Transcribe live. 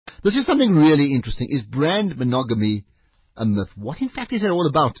This is something really interesting. Is brand monogamy a myth? What, in fact, is it all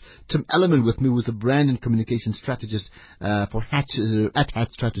about? Tim Allemann with me, who's the brand and communication strategist for at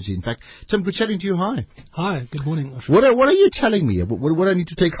Hatch Strategy. In fact, Tim, good chatting to you. Hi. Hi. Good morning, Ashraf. What are you telling me? What do I need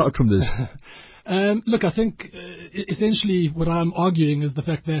to take out from this? Look, I think essentially what I'm arguing is the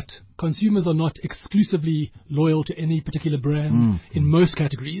fact that consumers are not exclusively loyal to any particular brand in most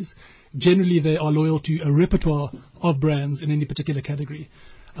categories. Generally, they are loyal to a repertoire of brands in any particular category.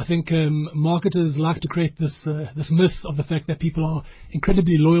 I think marketers like to create this myth of the fact that people are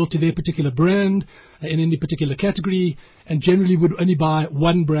incredibly loyal to their particular brand in any particular category, and generally would only buy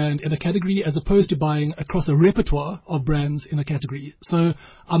one brand in a category as opposed to buying across a repertoire of brands in a category. So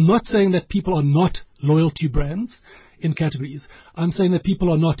I'm not saying that people are not loyal to brands in categories. I'm saying that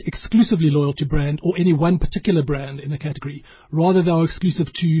people are not exclusively loyal to brand or any one particular brand in a category. Rather, they are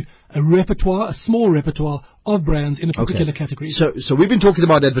exclusive to a repertoire, a small repertoire of brands in a particular category. So we've been talking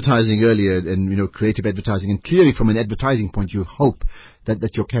about advertising earlier and, creative advertising. And clearly from an advertising point, you hope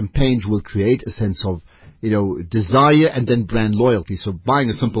that your campaigns will create a sense of, desire and then brand loyalty. So buying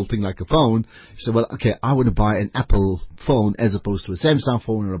a simple thing like a phone, you say, well, okay, I want to buy an Apple phone as opposed to a Samsung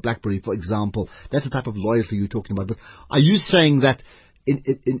phone or a BlackBerry, for example. That's the type of loyalty you're talking about. But are you saying that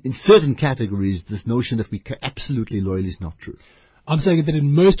in certain categories, this notion that we are absolutely loyal is not true? I'm saying that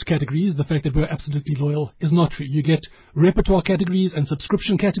in most categories, the fact that we're absolutely loyal is not true. You get repertoire categories and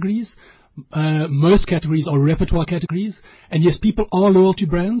subscription categories. Most categories are repertoire categories. And yes, people are loyal to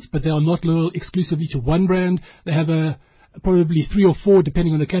brands, but they are not loyal exclusively to one brand. They have probably 3 or 4,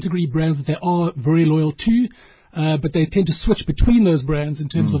 depending on the category, brands that they are very loyal to. But they tend to switch between those brands in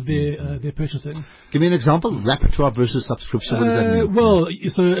terms of their purchasing. Give me an example. Repertoire versus subscription. What does that mean? Well,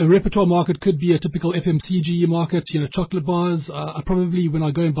 so a repertoire market could be a typical FMCG market, chocolate bars. I probably, when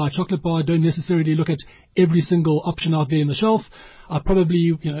I go and buy a chocolate bar, don't necessarily look at every single option out there in the shelf. I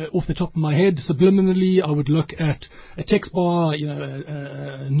probably, off the top of my head, subliminally, I would look at a text bar,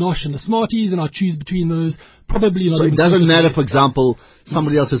 a Nosh and a Smarties, and I choose between those. Probably not. So it doesn't matter, for example,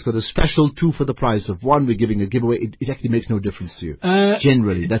 somebody else has got a special 2 for the price of 1. We're giving a giveaway. It actually makes no difference to you.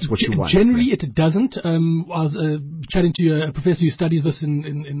 Generally, that's what you want. Generally, it doesn't. I was chatting to a professor who studies this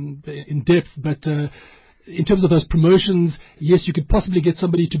in depth, but in terms of those promotions, yes, you could possibly get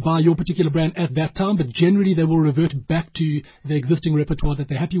somebody to buy your particular brand at that time, but generally they will revert back to the existing repertoire that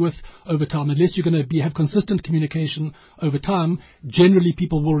they're happy with over time. Unless you're going to have consistent communication over time, generally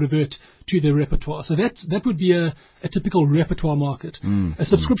people will revert to their repertoire. So that would be a typical repertoire market. A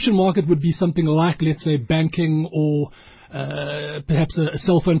subscription market would be something like, let's say, banking or perhaps a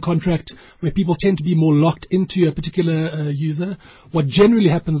cell phone contract, where people tend to be more locked into a particular user. What generally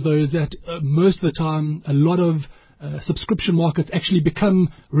happens, though, is that most of the time, a lot of subscription markets actually become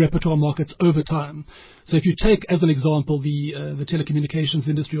repertoire markets over time. So if you take, as an example, the telecommunications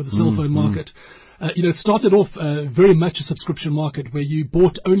industry or the cell phone market, it started off very much a subscription market where you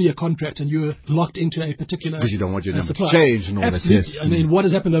bought only a contract and you were locked into a particular because you don't want your number supply. to change and all Absolutely. that. Yes. And then what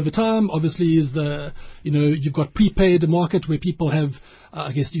has happened over time, obviously, is you've got prepaid market where people have,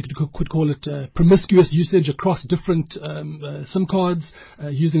 I guess you could call it promiscuous usage across different SIM cards,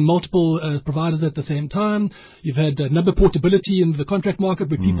 using multiple providers at the same time. You've had number portability in the contract market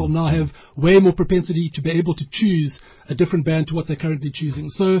where people now have way more propensity to be able to choose a different band to what they're currently choosing.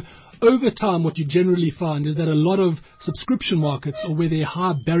 So over time, what you generally find is that a lot of subscription markets, or where there are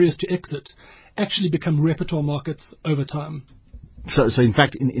high barriers to exit, actually become repertoire markets over time. So in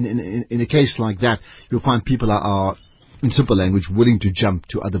fact, in a case like that, you'll find people are, in simple language, willing to jump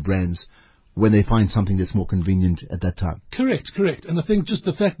to other brands when they find something that's more convenient at that time. Correct. And I think just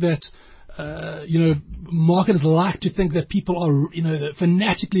the fact that marketers like to think that people are,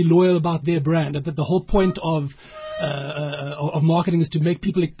 fanatically loyal about their brand, and that the whole point of marketing is to make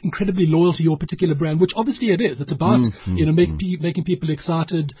people incredibly loyal to your particular brand, which obviously it is. It's about making people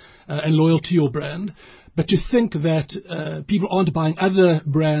excited and loyal to your brand. But to think that people aren't buying other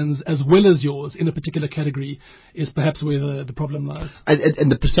brands as well as yours in a particular category is perhaps where the problem lies. And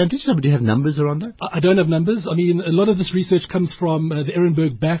the percentage, do you have numbers around that? I don't have numbers. I mean, a lot of this research comes from the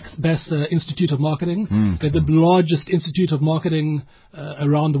Ehrenberg Bass Institute of Marketing. They're the largest institute of marketing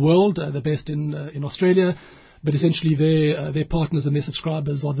around the world. They're based in Australia. But essentially their partners and their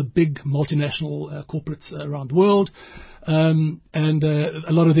subscribers are the big multinational corporates around the world. And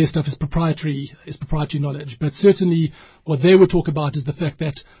a lot of their stuff is proprietary knowledge. But certainly what they would talk about is the fact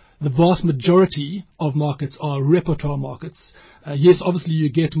that the vast majority of markets are repertoire markets. Yes, obviously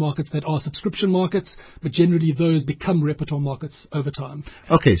you get markets that are subscription markets, but generally those become repertoire markets over time.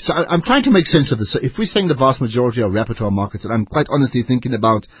 Okay, so I'm trying to make sense of this. So if we're saying the vast majority are repertoire markets, and I'm quite honestly thinking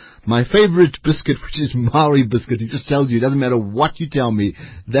about my favorite biscuit, which is Maori biscuit, it just tells you, it doesn't matter what you tell me,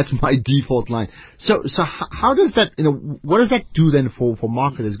 that's my default line. So how does that, what does that do then for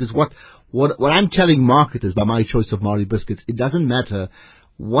marketers? Because what I'm telling marketers by my choice of Maori biscuits, it doesn't matter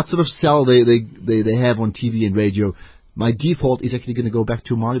what sort of sell they have on TV and radio. My default is actually going to go back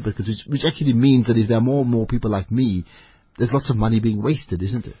to Maori biscuits, which actually means that if there are more and more people like me, there's lots of money being wasted,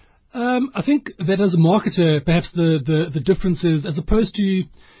 isn't it? I think that as a marketer, perhaps the difference is, as opposed to,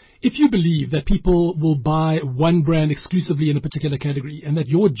 if you believe that people will buy one brand exclusively in a particular category and that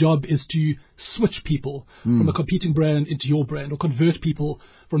your job is to switch people from a competing brand into your brand or convert people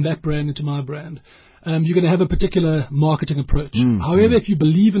from that brand into my brand, you're going to have a particular marketing approach. However, if you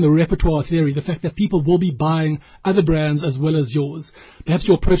believe in the repertoire theory, the fact that people will be buying other brands as well as yours, perhaps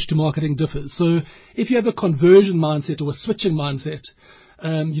your approach to marketing differs. So if you have a conversion mindset or a switching mindset,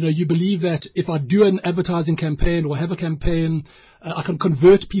 you believe that if I do an advertising campaign or have a campaign, I can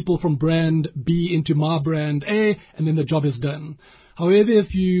convert people from brand B into my brand A, and then the job is done. However,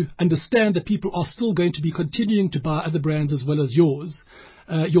 if you understand that people are still going to be continuing to buy other brands as well as yours,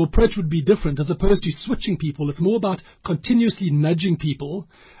 your approach would be different. As opposed to switching people, it's more about continuously nudging people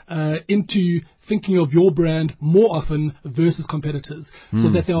into thinking of your brand more often versus competitors, so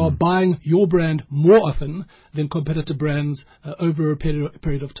that they are buying your brand more often than competitor brands over a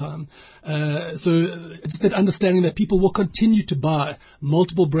period of time. So it's that understanding that people will continue to buy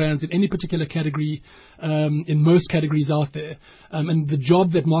multiple brands in any particular category, in most categories out there. And the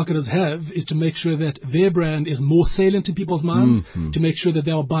job that marketers have is to make sure that their brand is more salient in people's minds, to make sure that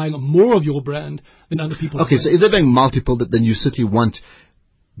they are buying more of your brand than other people's brands. So if they're buying multiple, then you certainly want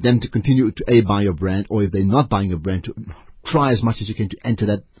them to continue to buy your brand, or if they're not buying your brand, to try as much as you can to enter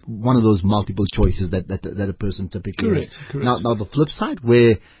that one of those multiple choices that a person typically has. Correct. Now the flip side,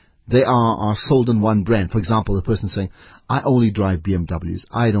 where they are sold on one brand. For example, the person saying, I only drive BMWs.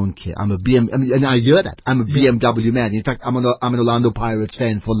 I don't care. I'm a and I hear that. I'm a BMW man. In fact, I'm an Orlando Pirates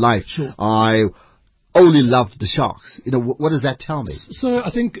fan for life. Sure. I only love the Sharks. What does that tell me? So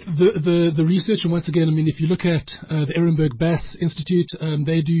I think the research, and once again, if you look at the Ehrenberg Bass Institute,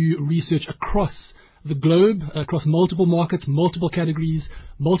 they do research across the globe, across multiple markets, multiple categories,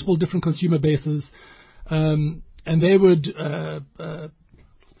 multiple different consumer bases, and they would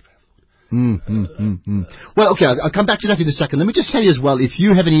Well, okay, I'll come back to that in a second. Let me just tell you as well, if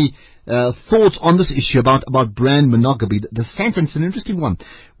you have any thoughts on this issue about brand monogamy, the sense, and it's an interesting one.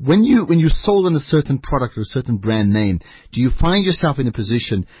 When you sold on a certain product or a certain brand name, do you find yourself in a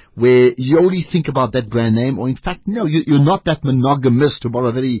position where you only think about that brand name, or in fact, no, you're not that monogamous, to borrow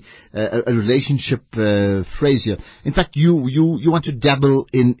a very a relationship phrase here. In fact, you want to dabble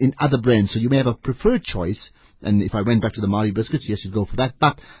in other brands, so you may have a preferred choice. And if I went back to the Maori biscuits, yes, you'd go for that.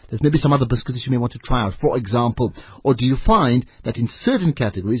 But there's maybe some other biscuits that you may want to try out, for example. Or do you find that in certain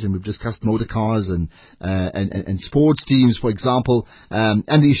categories, and we've discussed motor cars and sports teams, for example, and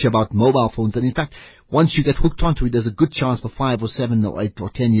the issue about mobile phones, that in fact, once you get hooked onto it, there's a good chance for 5 or 7 or 8 or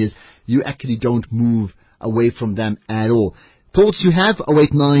 10 years, you actually don't move away from them at all. Thoughts you have,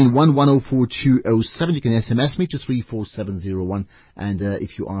 089-1104-207. You can SMS me to 34701. And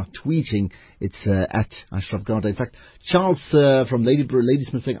if you are tweeting, it's at Ashraf Garda. In fact, Charles from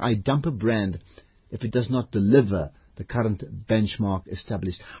Ladysmith saying, I dump a brand if it does not deliver the current benchmark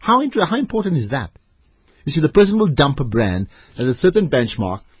established. How important is that? You see, the person will dump a brand at a certain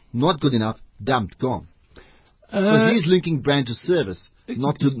benchmark, not good enough, dumped, gone. So he's linking brand to service,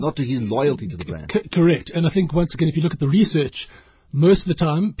 not to his loyalty to the brand. Correct. And I think, once again, if you look at the research, most of the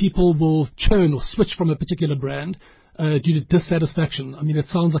time people will churn or switch from a particular brand due to dissatisfaction. I mean, it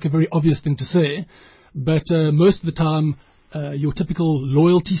sounds like a very obvious thing to say, but most of the time your typical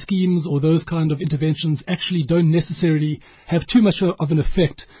loyalty schemes or those kind of interventions actually don't necessarily have too much of an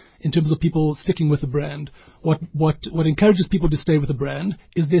effect in terms of people sticking with a brand. What encourages people to stay with a brand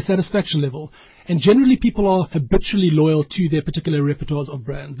is their satisfaction level. And generally people are habitually loyal to their particular repertoires of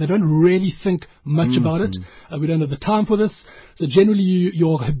brands. They don't really think much about it. We don't have the time for this. So generally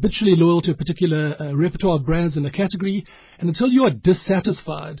you're habitually loyal to a particular repertoire of brands in a category. And until you are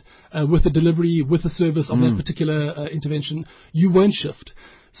dissatisfied with the delivery, with the service of that particular intervention, you won't shift.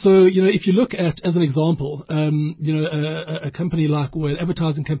 So, if you look at, as an example, a company like, or an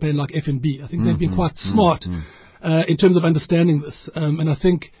advertising campaign like F&B, I think they've been quite smart in terms of understanding this. And I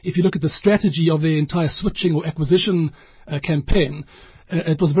think if you look at the strategy of their entire switching or acquisition campaign,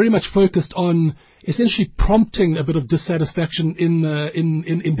 it was very much focused on essentially prompting a bit of dissatisfaction in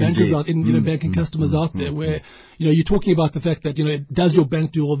bankers out, in banking customers out there, where you're talking about the fact that does your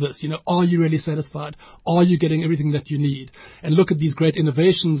bank do all this? Are you really satisfied? Are you getting everything that you need? And look at these great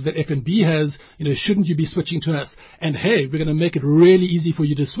innovations that FNB has. Shouldn't you be switching to us? And hey, we're going to make it really easy for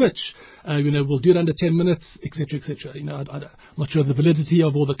you to switch. We'll do it under 10 minutes, etc., etc. I'm not sure of the validity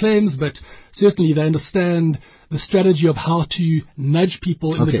of all the claims, but certainly they understand the strategy of how to nudge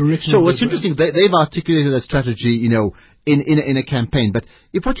people in the direction. So what's interesting, they've articulated that strategy, in a campaign. But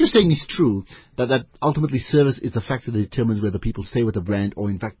if what you're saying is true, that ultimately service is the factor that determines whether people stay with the brand or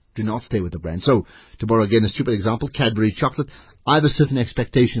in fact do not stay with the brand. So to borrow again a stupid example, Cadbury chocolate, I have a certain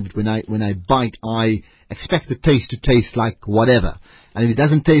expectation that when I bite, I expect the taste to taste like whatever. And if it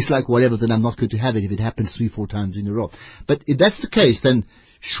doesn't taste like whatever, then I'm not going to have it if it happens 3-4 times in a row. But if that's the case, then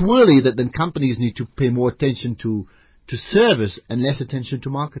surely then companies need to pay more attention to service and less attention to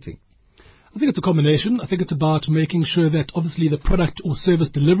marketing. I think it's a combination. I think it's about making sure that obviously the product or service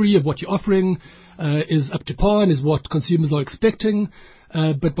delivery of what you're offering is up to par and is what consumers are expecting.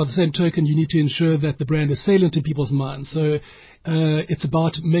 But by the same token, you need to ensure that the brand is salient in people's minds. So it's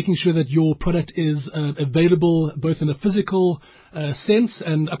about making sure that your product is available both in a physical sense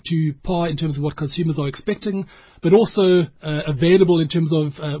and up to par in terms of what consumers are expecting, but also available in terms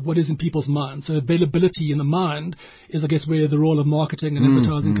of what is in people's minds. So availability in the mind is, I guess, where the role of marketing and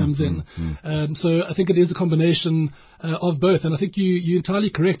advertising comes in. So I think it is a combination of both. And I think you're entirely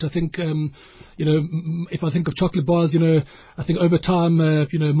correct. I think, if I think of chocolate bars, I think over time,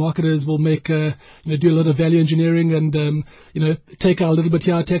 marketers will make, do a lot of value engineering and, take out a little bit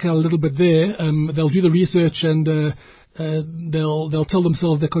here, take out a little bit there. They'll do the research and, they'll tell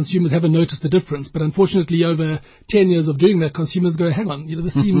themselves that consumers haven't noticed the difference, but unfortunately over 10 years of doing that, consumers go, hang on,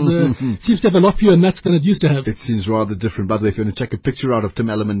 this seems to have a lot fewer nuts than it used to have. It seems rather different. By the way, if you want to check a picture out of Tim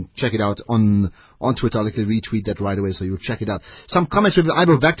Allemann, check it out on Twitter. I'll likely retweet that right away, so you'll check it out. Some comments from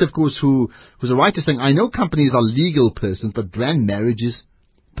Ivo Vect, of course, who's a writer, saying, I know companies are legal persons, but brand marriage is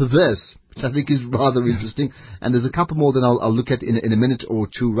perverse, which I think is rather interesting. And there's a couple more that I'll look at in a minute or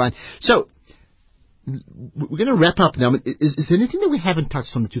two, right? So we're going to wrap up now. Is there anything that we haven't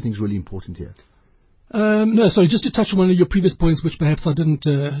touched on that you think is really important here? No, sorry, just to touch on one of your previous points, which perhaps I didn't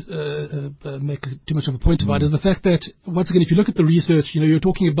make too much of a point about, is the fact that, once again, if you look at the research, you're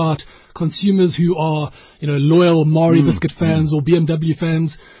talking about consumers who are, loyal Mari biscuit fans or BMW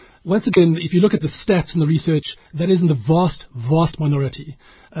fans. Once again, if you look at the stats and the research, that is in the vast, vast minority.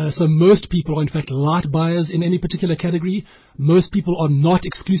 So most people are in fact light buyers in any particular category. Most people are not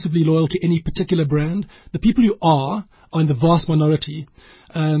exclusively loyal to any particular brand. The people who are in the vast minority.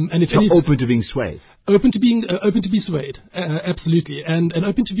 And if open to being swayed. Open to be swayed, absolutely, and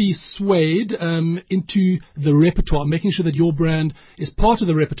open to be swayed into the repertoire, making sure that your brand is part of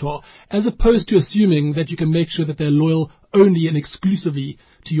the repertoire, as opposed to assuming that you can make sure that they're loyal only and exclusively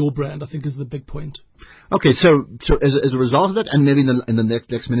to your brand. I think is the big point. Okay, so as a result of that, and maybe in the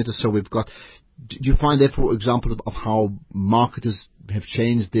next minute or so, we've got. Do you find, therefore, examples of how marketers have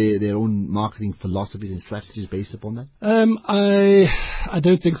changed their own marketing philosophies and strategies based upon that? I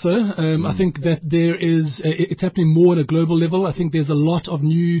don't think so. I think that it's happening more at a global level. I think there's a lot of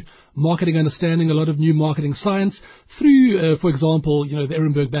new marketing understanding, a lot of new marketing science through, for example, the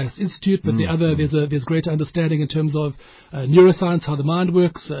Ehrenberg Bass Institute, but there's greater understanding in terms of neuroscience, how the mind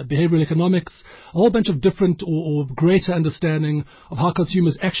works, behavioral economics, a whole bunch of different or greater understanding of how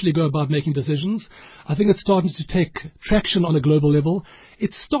consumers actually go about making decisions. I think it's starting to take traction on a global level.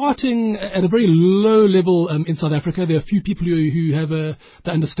 It's starting at a very low level in South Africa. There are a few people who have the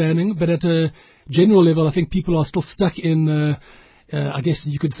understanding, but at a general level, I think people are still stuck in I guess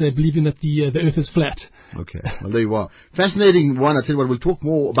you could say believing that the earth is flat. Okay, well there you are. Fascinating one. I'll tell you what, we'll talk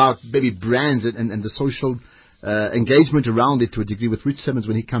more about maybe brands and the social engagement around it to a degree with Rich Simmons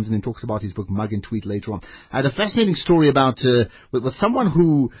when he comes in and talks about his book Mug and Tweet later on. I had a fascinating story about with someone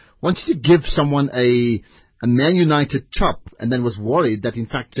who wanted to give someone a Man United chop and then was worried that in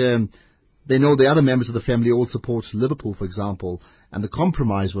fact they know the other members of the family all support Liverpool, for example, and the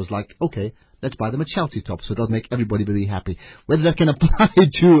compromise was like, okay, let's buy them a Chelsea top, so it does make everybody very happy. Whether that can apply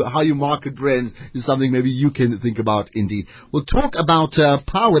to how you market brands is something maybe you can think about indeed. We'll talk about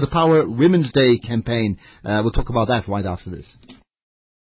Power, the Power Women's Day campaign. We'll talk about that right after this.